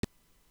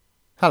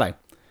Hello,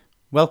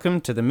 welcome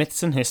to the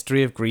Myths and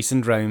History of Greece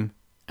and Rome,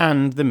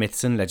 and the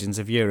Myths and Legends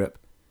of Europe.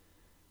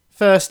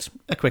 First,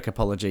 a quick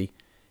apology.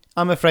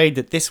 I'm afraid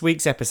that this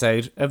week's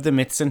episode of the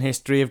Myths and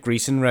History of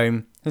Greece and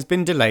Rome has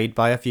been delayed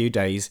by a few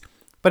days,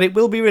 but it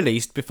will be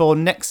released before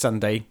next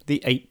Sunday,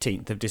 the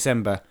 18th of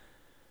December.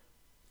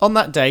 On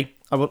that day,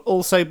 I will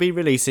also be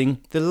releasing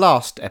the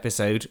last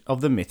episode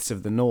of the Myths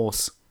of the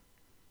Norse.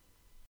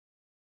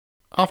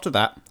 After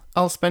that,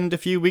 I'll spend a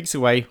few weeks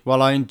away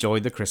while I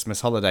enjoy the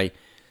Christmas holiday.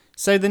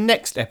 So the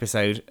next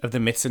episode of the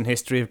Myths and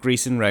History of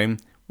Greece and Rome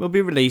will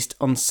be released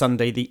on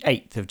Sunday the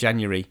 8th of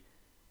January.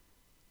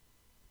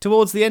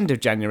 Towards the end of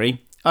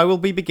January, I will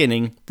be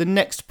beginning the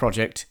next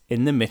project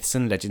in the Myths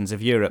and Legends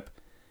of Europe,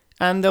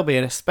 and there'll be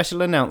a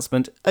special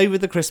announcement over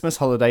the Christmas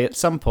holiday at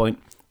some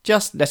point,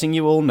 just letting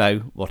you all know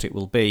what it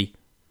will be.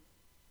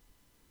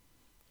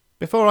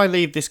 Before I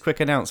leave this quick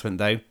announcement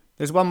though,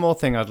 there's one more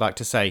thing I'd like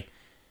to say.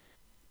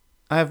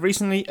 I have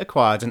recently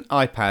acquired an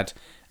iPad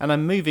and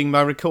I'm moving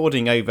my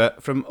recording over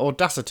from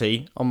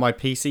Audacity on my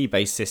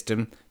PC-based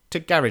system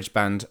to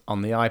GarageBand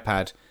on the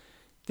iPad.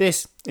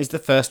 This is the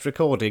first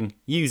recording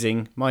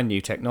using my new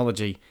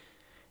technology.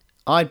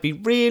 I'd be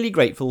really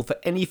grateful for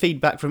any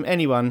feedback from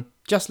anyone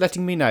just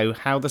letting me know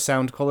how the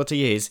sound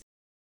quality is.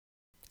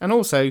 And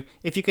also,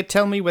 if you could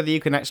tell me whether you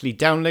can actually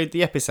download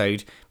the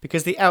episode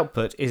because the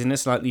output is in a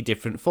slightly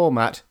different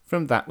format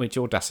from that which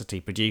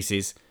Audacity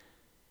produces.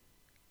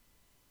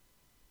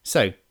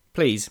 So,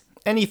 please,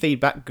 any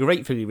feedback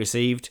gratefully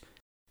received.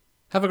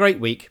 Have a great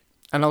week,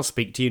 and I'll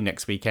speak to you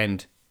next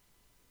weekend.